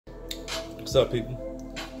What's up, people?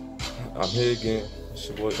 I'm here again. It's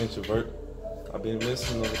your boy Introvert. I've been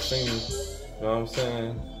missing on the scene. You know what I'm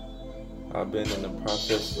saying? I've been in the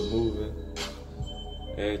process of moving,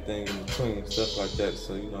 everything in between, stuff like that.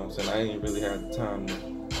 So you know what I'm saying? I ain't really had the time to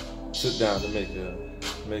sit down to make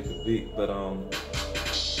a beat. But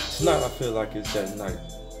tonight I feel like it's that night.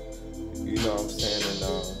 You know what I'm saying? And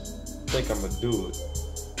I think I'm gonna do it.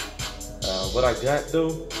 What I got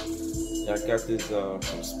though, I got this from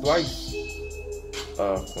Splice.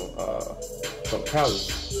 From Palace.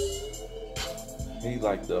 He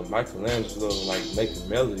like the Michelangelo, like making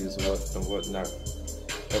melodies and whatnot.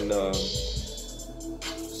 And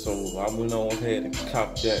so I went on ahead and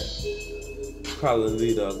copped that. Probably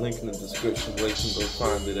leave a link in the description where you can go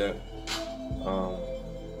find it at.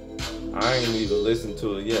 I ain't even listened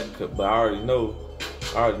to it yet, but I already know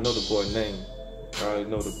the boy name. I already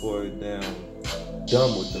know the boy damn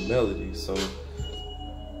done with the melody, so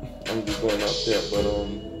I'm gonna be going up there. But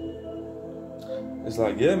it's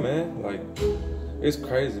like, yeah, man, like it's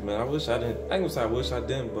crazy, man. I ain't gonna say I wish I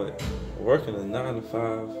didn't, but working a 9 to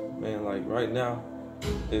 5, man, like right now,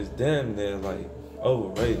 is damn near like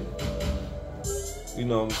overrated. You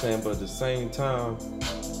know what I'm saying? But at the same time,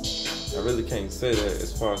 I really can't say that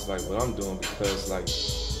as far as like what I'm doing, because like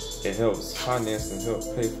it helps finance and help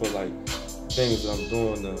pay for like things that I'm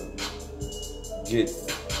doing to get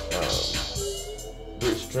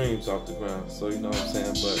rich dreams off the ground. So you know what I'm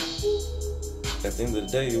saying? But at the end of the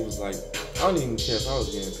day, it was like, I don't even care if I was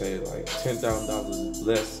getting paid like $10,000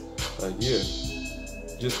 less a year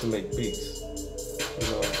just to make beats. You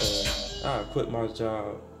know what I'm saying? I'd quit my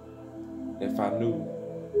job if I knew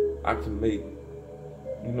I could make,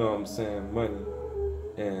 you know what I'm saying, money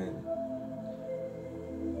and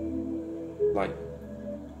like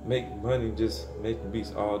make money just making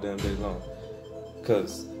beats all damn day long.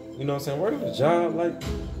 Cause you know what I'm saying, working a job like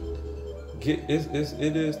it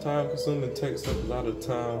is time consuming, takes up a lot of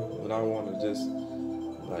time when I want to just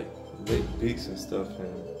like make beats and stuff,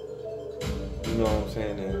 and you know what I'm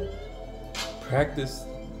saying, and practice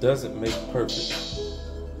doesn't make perfect.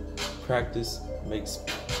 Practice makes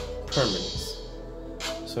permanence.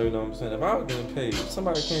 So you know what I'm saying, if I was getting paid, if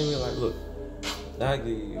somebody came in like, look, I give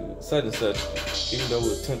you such and such, even though it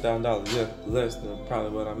was $10,000 less than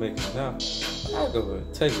probably what I'm making now, I'd go ahead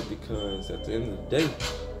and take it, because at the end of the day,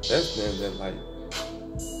 that's like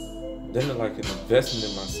an investment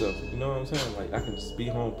in myself. You know what I'm saying? Like I can just be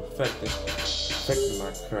home perfecting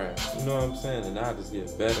my craft. You know what I'm saying? And I just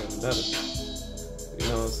get better and better. You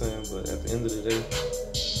know what I'm saying? But at the end of the day,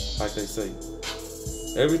 like they say,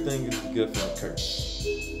 everything is a gift and a curse.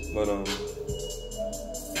 But I'm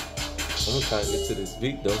gonna try to get to this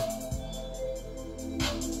beat though.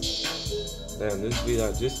 Damn, this beat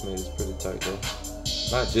I just made is pretty tight though.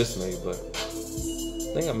 Not just made, but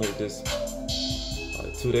I think I made this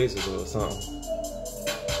like 2 days ago or something.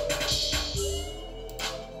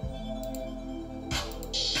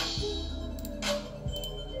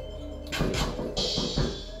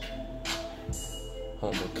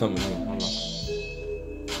 Homeboy coming in, hold on.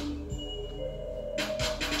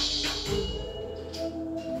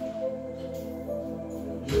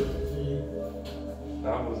 I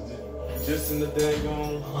was just in the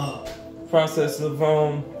daggone process of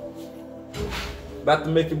about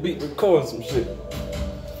to make a beat, recording some shit.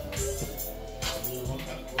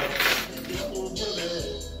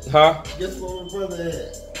 Huh? Guess where my brother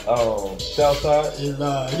at? Oh, Southside? He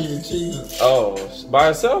in Cheetahs. Oh, by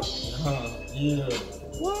himself? Yeah.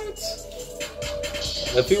 What?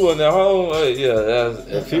 If he wasn't at home,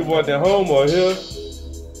 if he wasn't at home or here,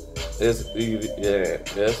 it's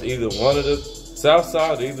either one of the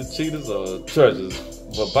Southside, either Cheetahs or Churches.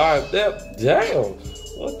 But by that, damn.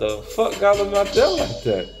 What the fuck got him out there like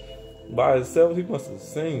that? By himself, he must have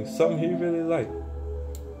seen something he really liked.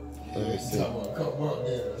 Let me see. Talking about come up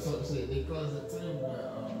there or some shit. They close it too,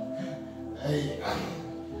 but hey,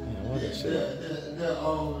 what that shit?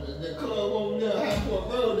 The club over there, High Point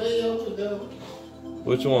Road, they open there.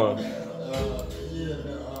 Which one? Used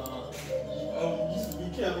to be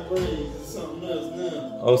Cabarets or something else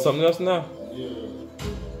now. Oh, something else now? Yeah.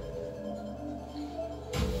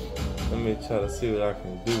 Let me try to see what I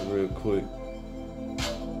can do real quick.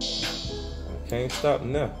 I can't stop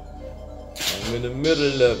now. I'm in the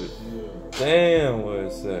middle of it. Yeah. Damn, where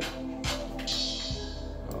it's at.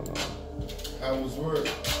 Hold on. How was work?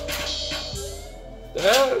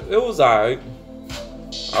 It was alright.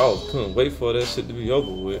 I couldn't wait for that shit to be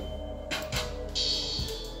over with.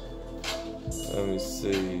 Let me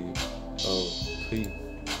see. Oh, P.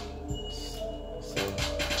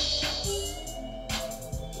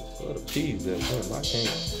 Where the P's at? Damn, I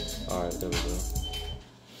can't. Alright, there we go.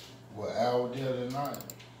 What hour was there tonight.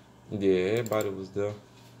 Yeah, everybody was there.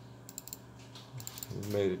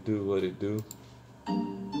 We made it do what it do.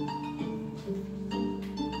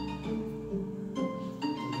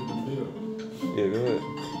 Yeah, go ahead.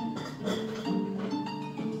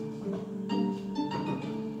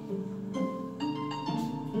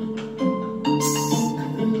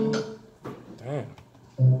 Damn.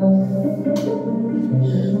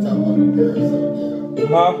 Yeah, talk about the girls up there.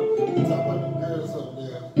 Huh? Talk about the girls up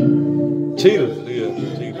there. Cheetahs. Yeah,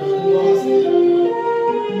 cheetahs.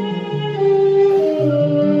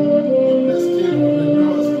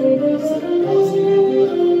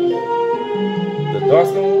 The dark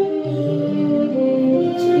skin one?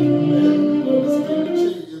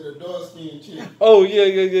 Oh, yeah.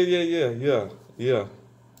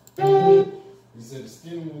 He said the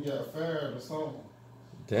skinny one got fired or something.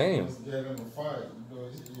 Damn. Must get in a fight. You know,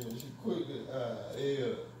 she quit it.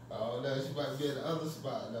 Oh, now she might be at the other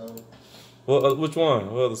spot though. Well, which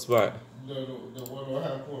one? What other spot? The one on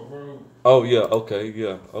High Point Road. Oh, yeah. Okay.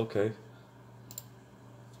 Yeah. Okay.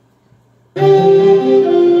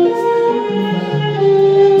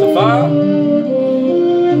 To 5?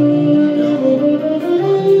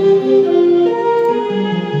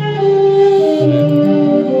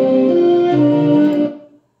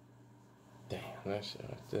 That shit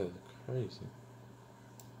right there is crazy.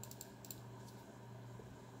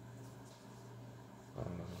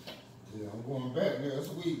 Yeah, I'm going back next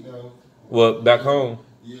week though. What, back home?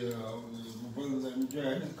 Yeah, my brother let me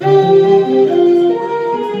drive his car.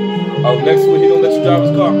 Oh, next week he gonna let you drive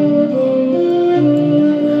his car?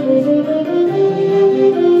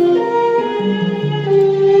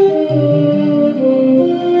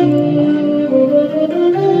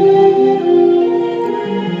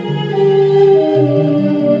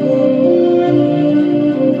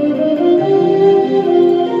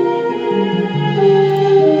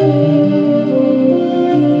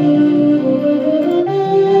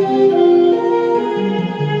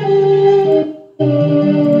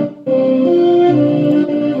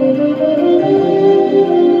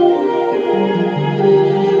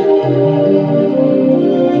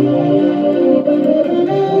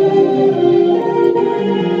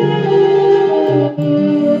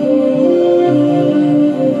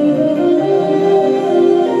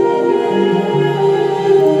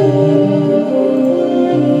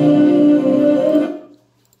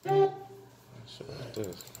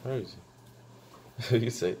 That's crazy. You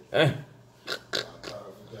say, eh. I thought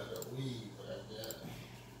we got a weed, but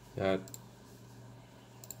I got God.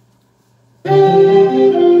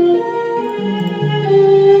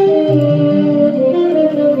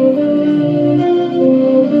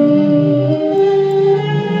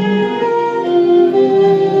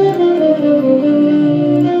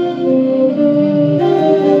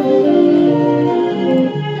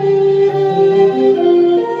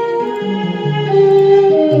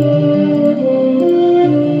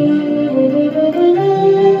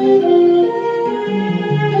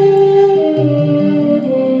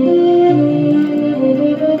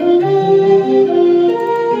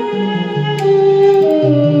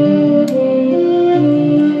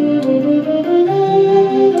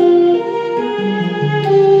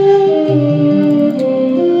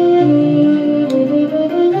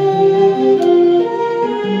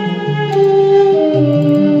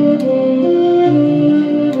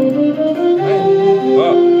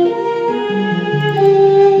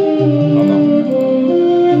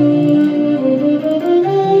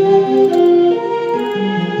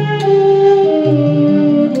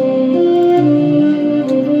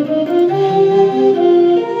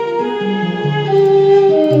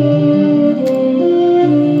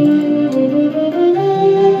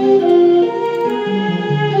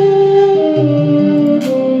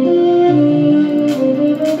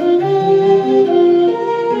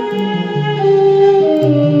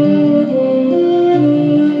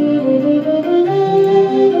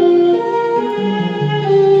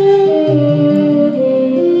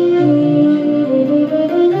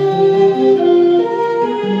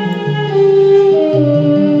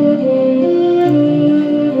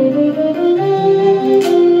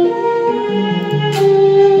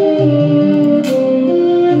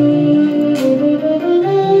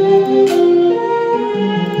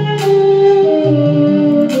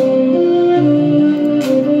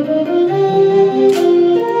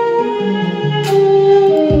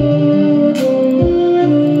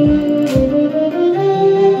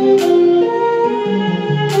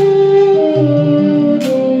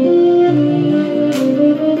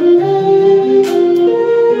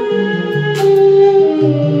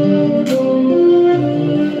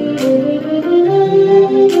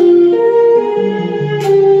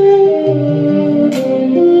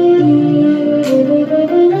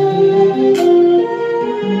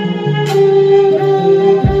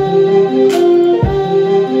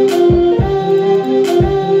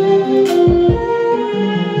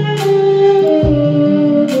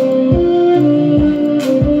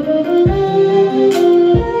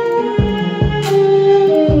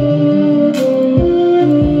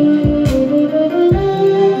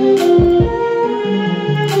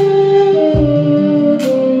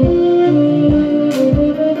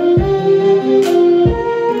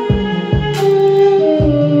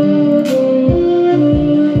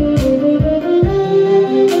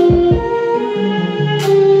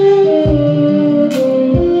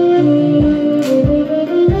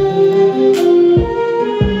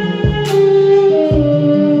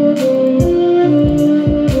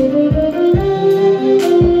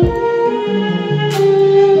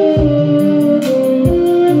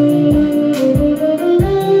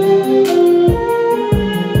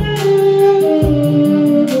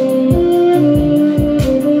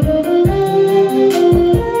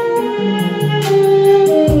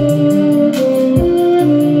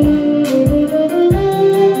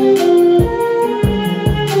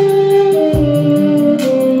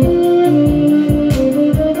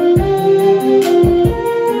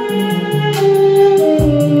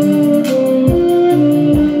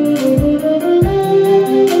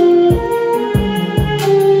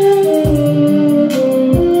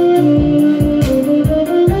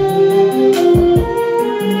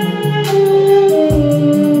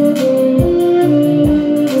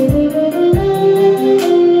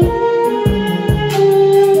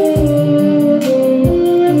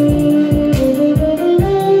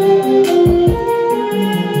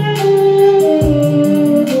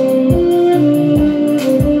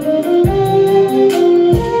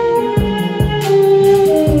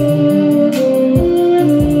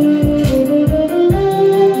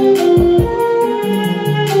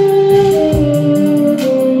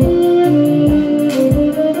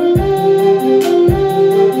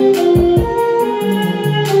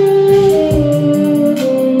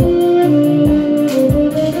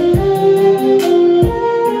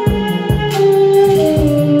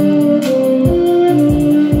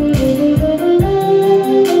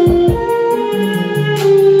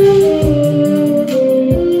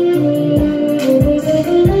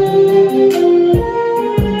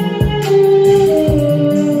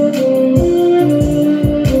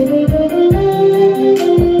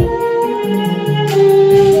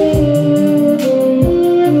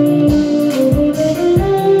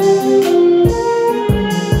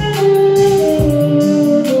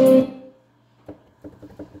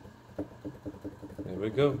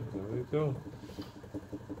 go.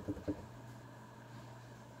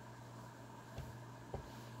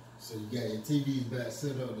 So you got your TVs back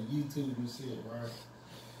set up to YouTube and shit, right?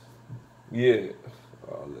 Yeah.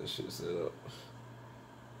 All that shit set up.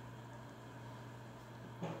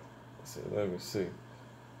 So let me see.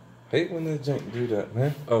 Hate when that junk do that,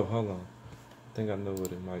 man. Oh, hold on. I think I know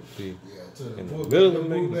what it might be. Yeah, to the In the book, middle the of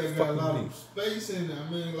making book the bag got a lot fucking of space in it. I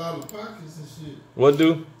mean, a lot of pockets and shit. What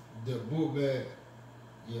do? The book bag.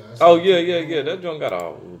 Yeah. Oh, yeah. That junk got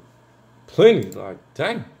a plenty. Like,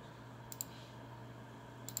 dang.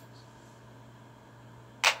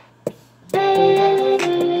 Damn.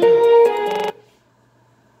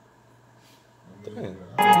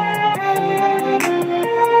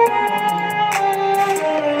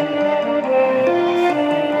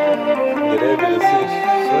 Yeah, they did a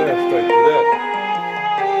slam straight to that.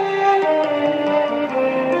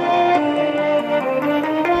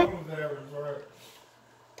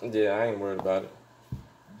 Yeah, I ain't worried about it.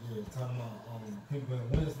 Yeah, talking about people in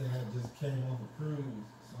Winston had just came off a cruise.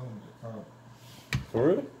 Something they called. For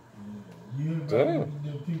real? Yeah. You heard about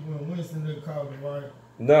the people in Winston that called it, right?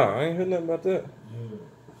 Nah, I ain't heard nothing about that. Yeah.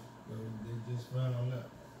 They just found out.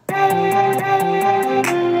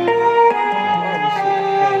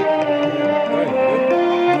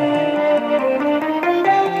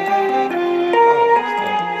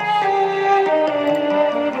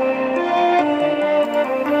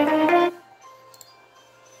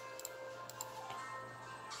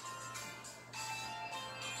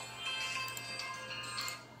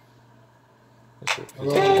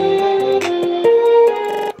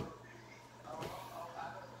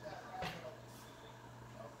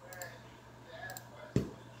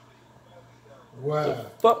 Wow. What the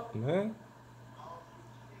fuck, man?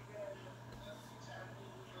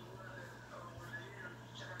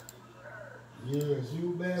 Yes,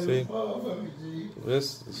 you bad as motherfucker, G. This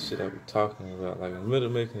is the shit I be talking about. Like in the middle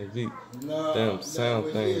of making a beat, damn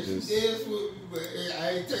sound thing just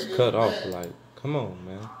cut off. Like, come on,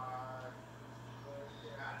 man.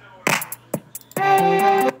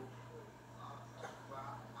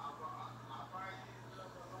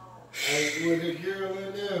 Hey, with the girl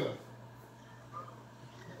in there,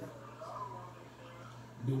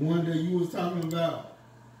 the one that you was talking about.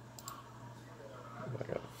 I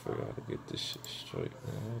gotta figure out how to get this shit straight,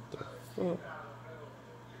 man. What the fuck?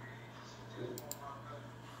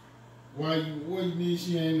 What you mean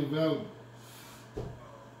she ain't available?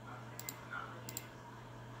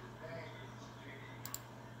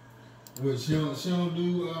 What, she don't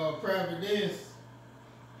do private dance?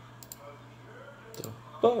 The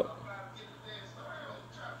fuck?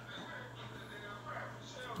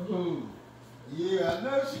 Who? Yeah, I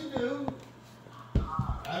know she do. I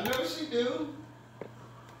know she do.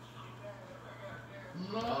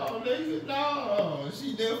 No, nigga, no.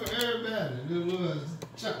 She there for everybody. The little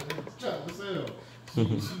chocolate cell. She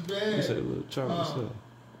bad. You said a little chocolate cell.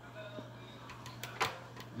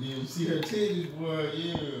 Yeah, you see her titties, boy.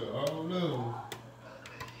 Yeah, I don't know.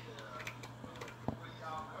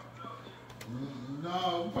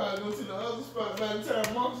 No, we'll probably go to the other spot. By the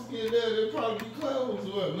time Marcus get there, they'll probably be closed.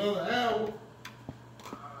 What, another hour?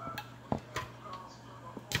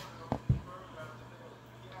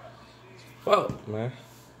 Fuck, man.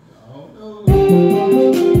 I don't know.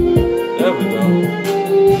 There we go.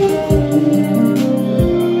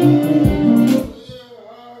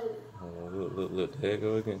 Look, there you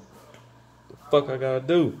go again. The fuck I gotta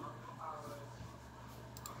do?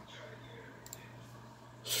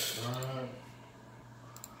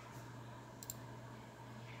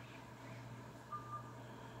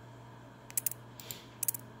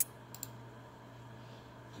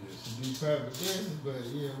 Be private dances, but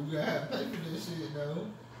yeah, we gotta have to pay for this shit though.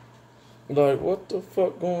 Like, what the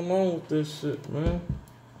fuck going on with this shit, man?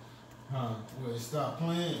 Huh? Well, stop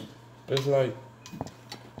playing. It's like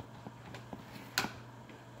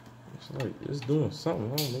it's doing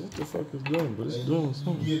something. I don't know what the fuck it's doing, but it's doing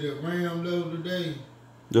something. You get a RAM though today?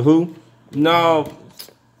 The who? No.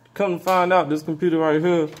 Come to find out, this computer right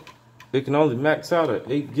here, it can only max out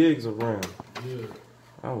at 8 gigs of RAM. Yeah.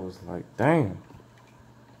 I was like, damn.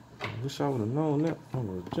 I wish I would have known that from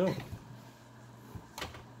the jump.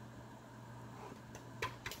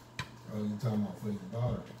 Oh, you talking about for your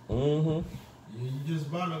daughter? Mm-hmm. Yeah, you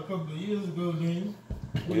just bought it a couple of years ago, then.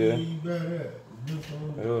 When Yeah. you got that?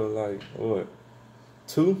 It was like, what,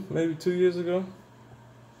 maybe 2 years ago?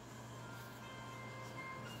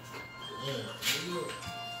 Yeah.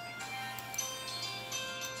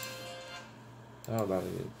 I was about to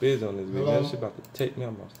get busy on this video. That shit about to take me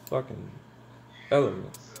out my fucking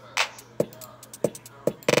element.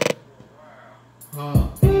 Huh?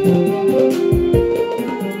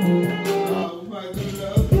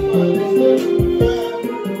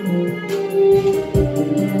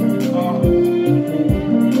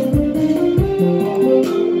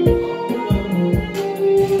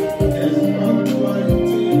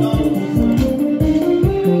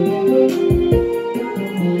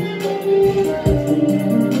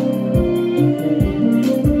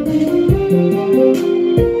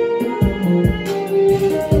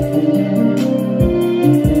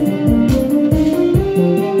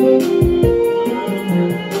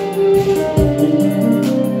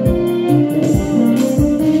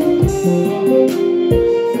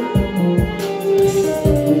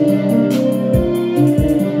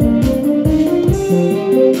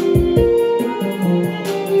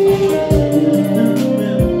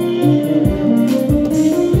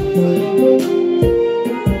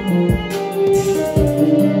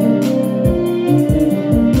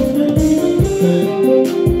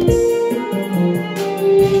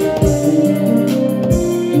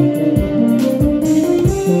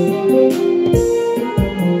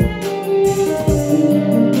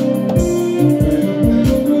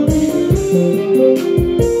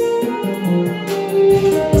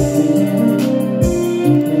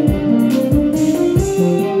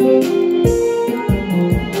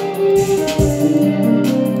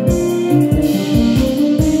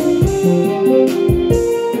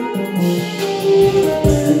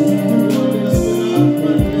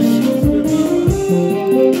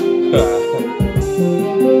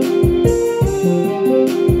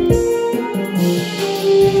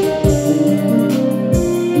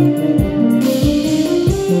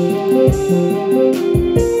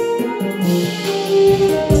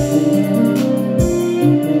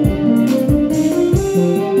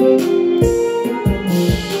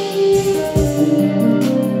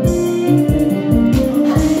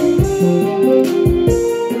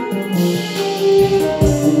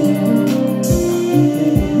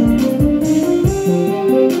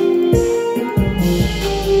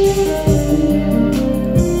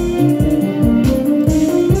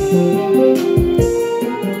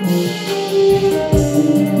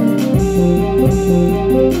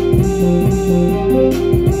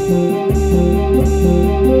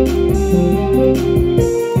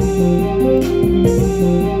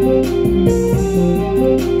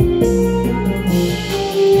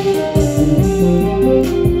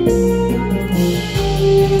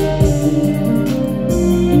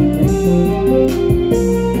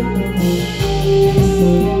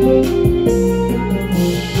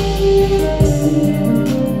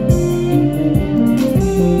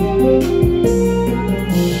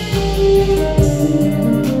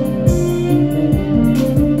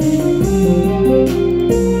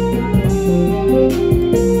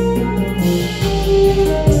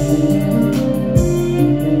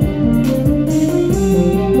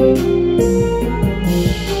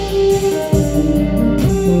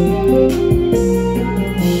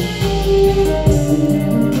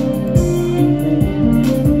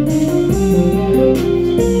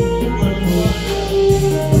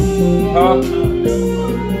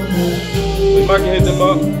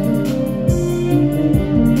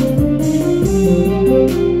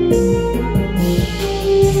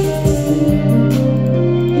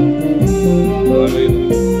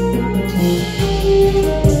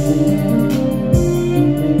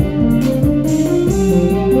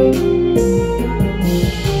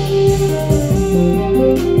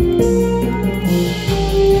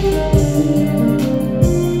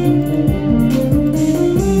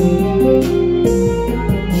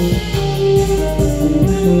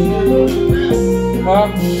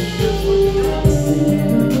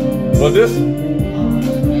 want this?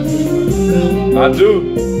 I do.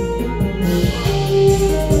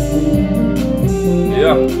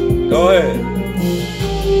 Yeah, go ahead.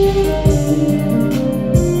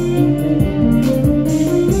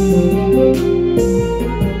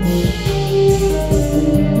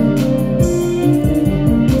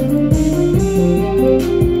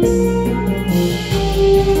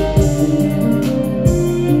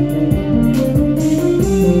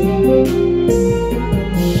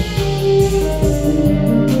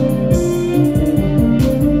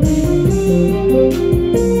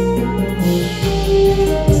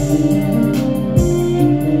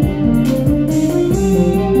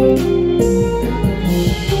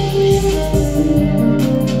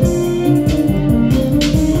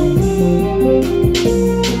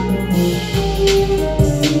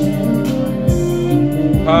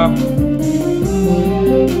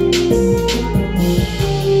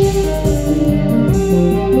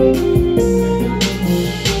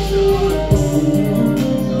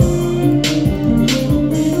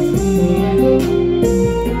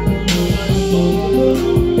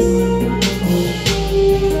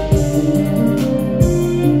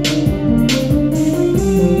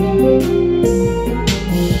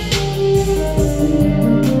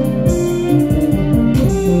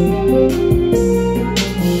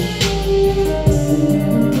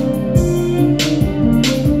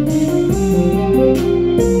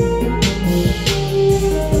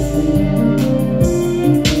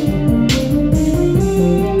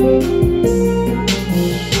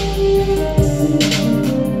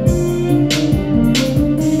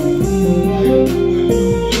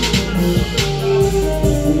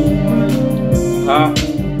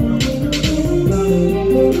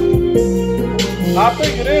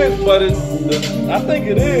 I think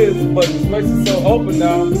it is, but the space is so open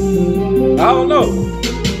now. I don't know.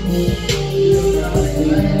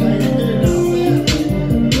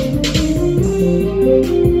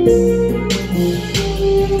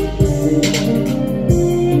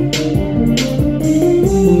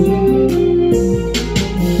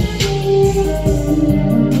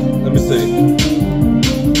 Let me see.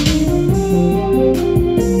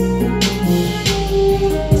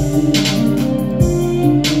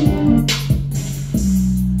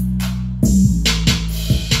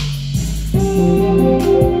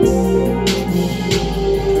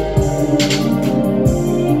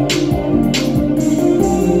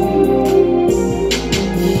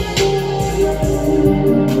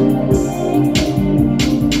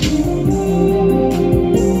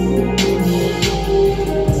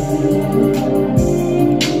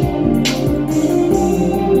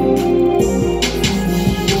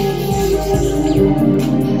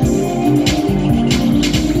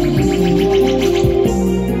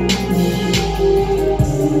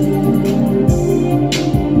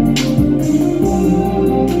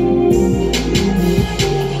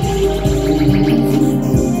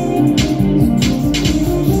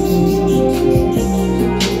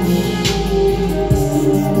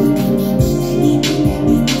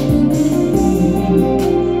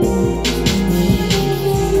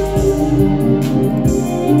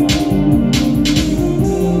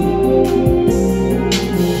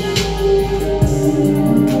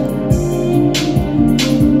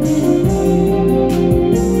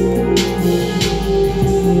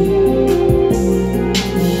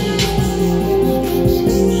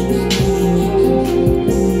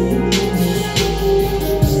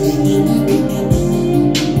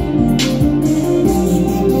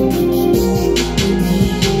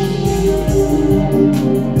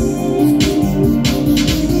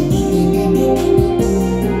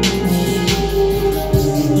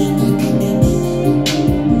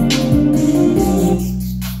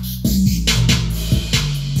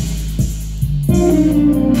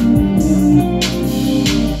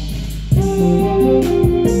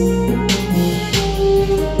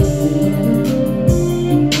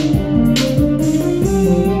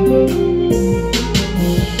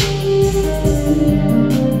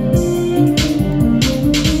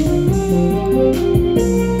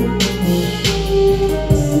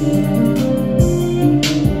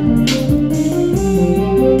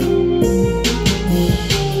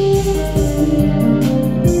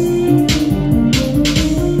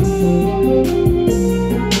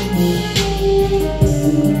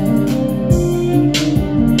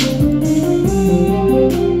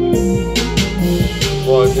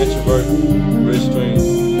 Introvert, Rich Streams,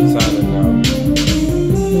 signing out.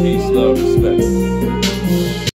 Peace, love, respect.